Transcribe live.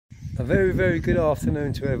A very good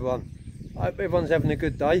afternoon to everyone. I hope everyone's having a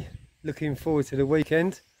good day. Looking forward to the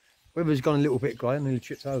weekend. Weather's gone a little bit grey, I nearly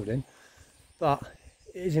tripped over then, but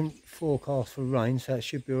it isn't forecast for rain, so it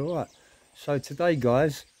should be alright. So today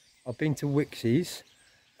guys, I've been to Wickes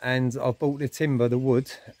and I've bought the timber, the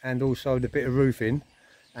wood, and also the bit of roofing,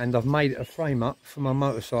 and I've made a frame up for my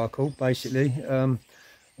motorcycle basically. I'll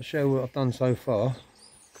show you what I've done so far.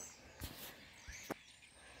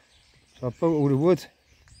 So I've bought all the wood,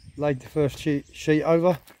 laid the first sheet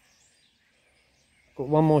over, got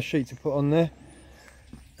one more sheet to put on there,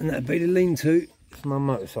 and that'll be the lean-to for my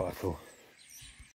motorcycle.